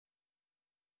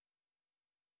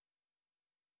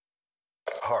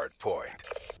Hardpoint.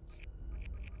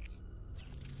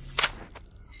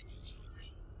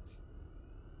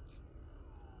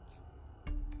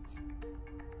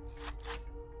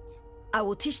 I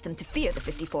will teach them to fear the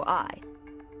 54i.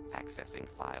 Accessing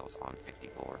files on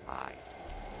 54i.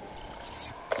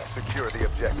 Secure the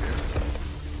objective.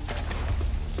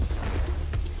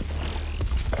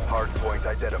 Hardpoint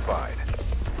identified.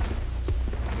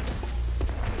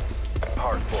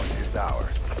 Hardpoint is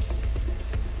ours.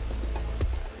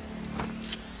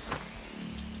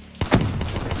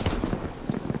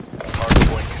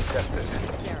 Hardpoint contested.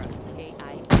 Sarah,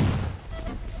 K.I.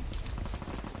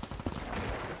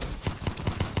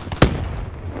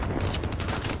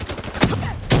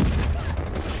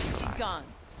 She's gone.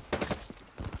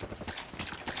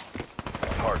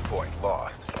 Hardpoint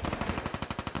lost.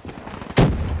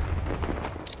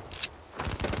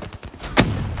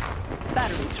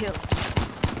 Battery kill.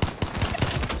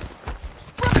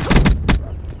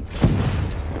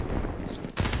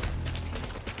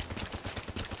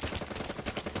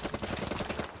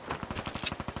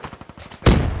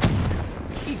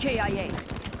 EKIA.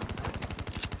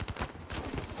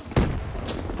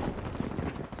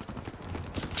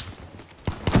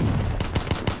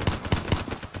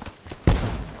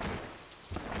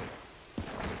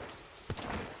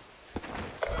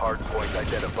 Hardpoint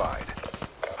identified.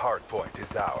 Hardpoint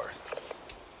is ours.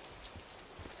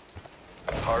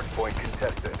 Hardpoint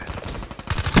contested.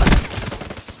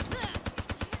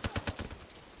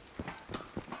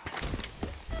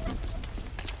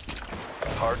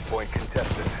 Hardpoint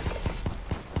contested.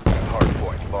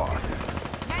 Hardpoint lost.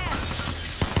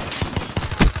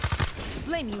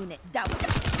 Flame unit down.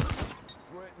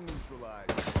 Threat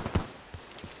neutralized.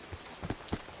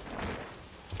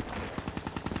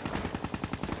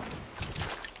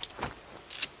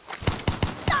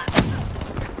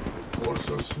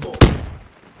 So small.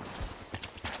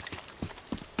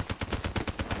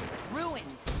 Ruined.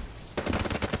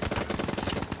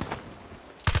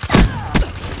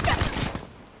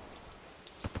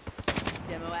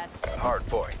 Demo at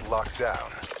Hardpoint locked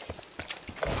down.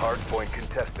 Hardpoint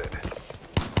contested.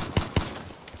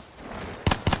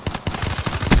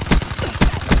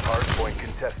 Hardpoint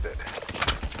contested.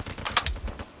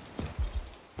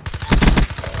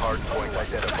 Hardpoint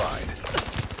identified.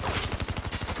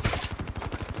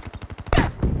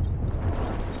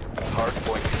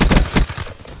 Hardpoint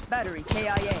contested. Battery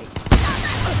KIA.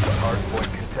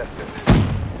 Hardpoint contested.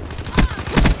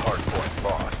 Hardpoint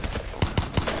lost.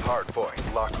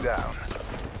 Hardpoint locked down.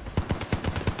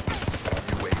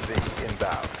 UAV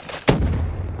inbound.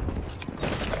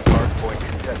 Hardpoint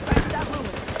contested.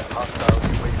 Hostile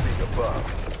UAV above.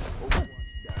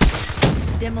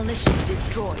 Demolition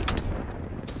destroyed.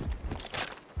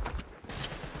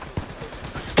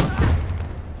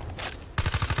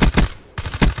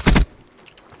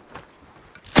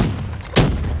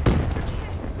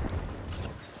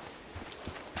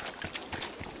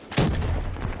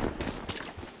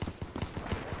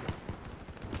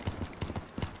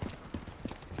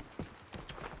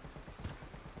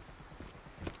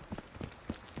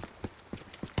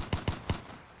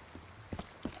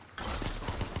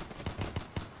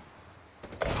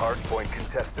 Hardpoint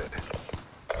contested.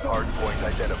 Hardpoint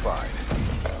identified.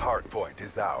 Hardpoint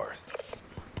is ours.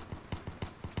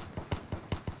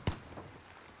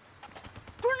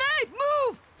 Grenade,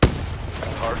 move!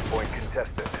 Hardpoint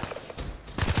contested.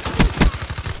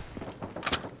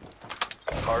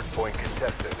 Hardpoint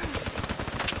contested.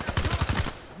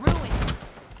 ruined.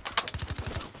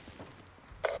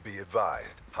 Be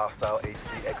advised, hostile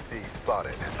HCXD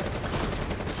spotted.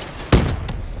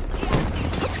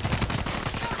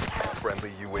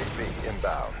 Friendly UAV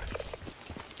inbound.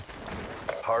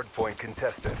 Hardpoint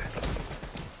contested.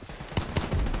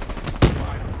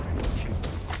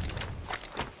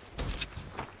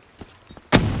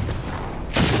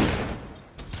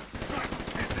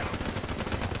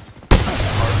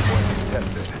 Hardpoint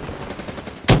contested.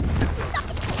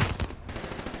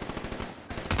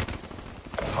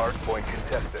 Hardpoint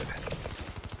contested.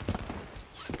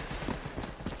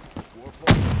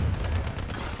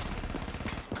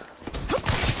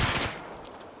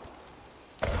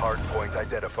 Hardpoint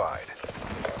identified.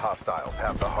 Hostiles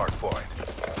have the hardpoint.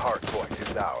 Hardpoint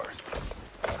is ours.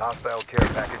 Hostile care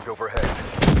package overhead.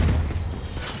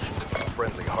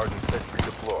 Friendly hardened sentry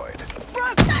deployed.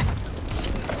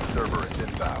 Cerberus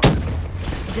inbound.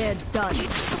 They're done.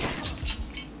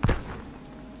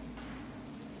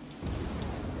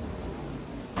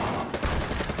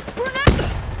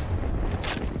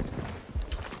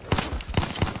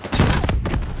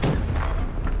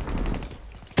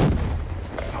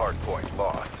 Hardpoint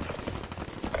lost.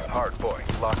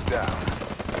 Hardpoint locked down.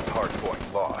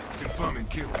 Hardpoint lost. Confirming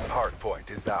kill. Hardpoint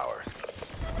is ours.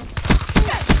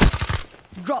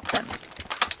 Drop them.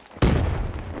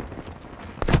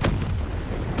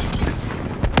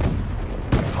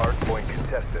 Hardpoint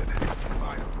contested.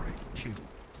 Fire rate kill.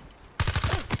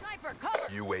 Sniper, cover.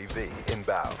 UAV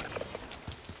inbound.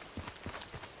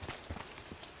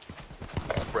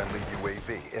 Friendly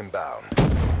UAV inbound.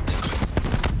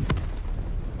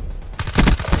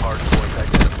 Hardpoint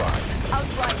identified.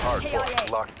 Outright Hardpoint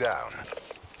KIA. locked down.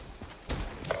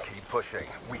 Keep pushing.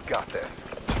 We got this.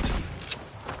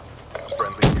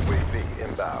 Friendly UAV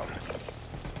inbound.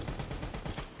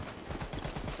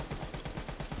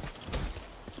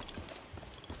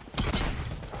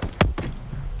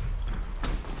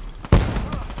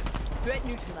 Threat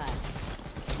neutralized.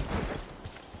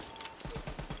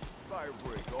 Fire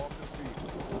break off the field.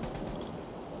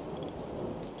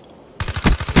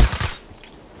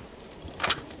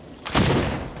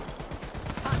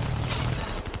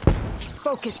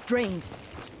 Focus drained.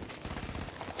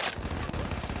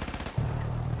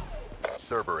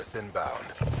 Cerberus inbound.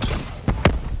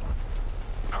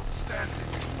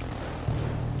 Outstanding.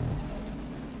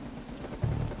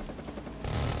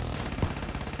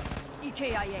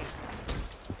 EKIA.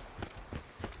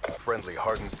 Friendly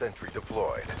hardened sentry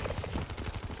deployed.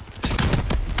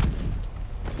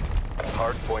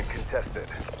 Hardpoint contested.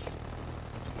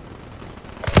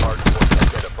 Hardpoint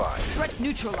identified. Threat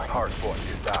neutralized.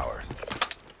 Hardpoint is ours.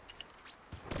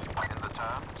 In the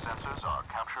turn, sensors are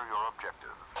capture your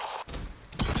objective.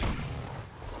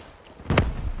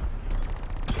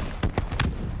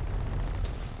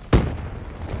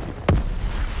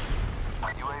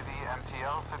 UAV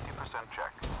MTL 50%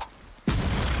 check.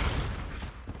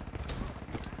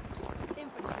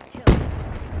 Infantry kill.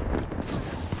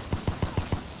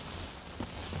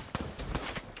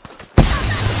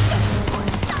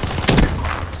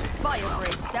 Fire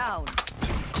break down.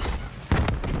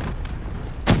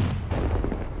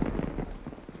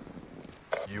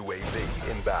 UAV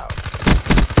inbound.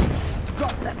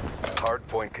 Drop them.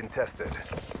 Hardpoint contested.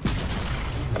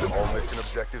 All mission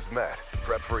objectives met.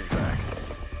 Prep for evac.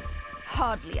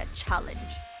 Hardly a challenge.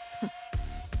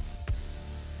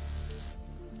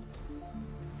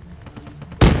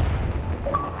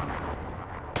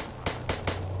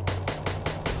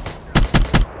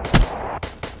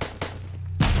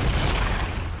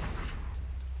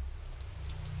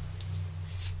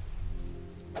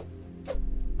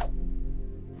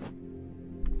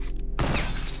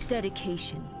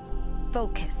 Dedication,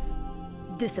 focus,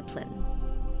 discipline.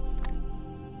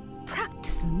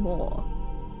 Practice more.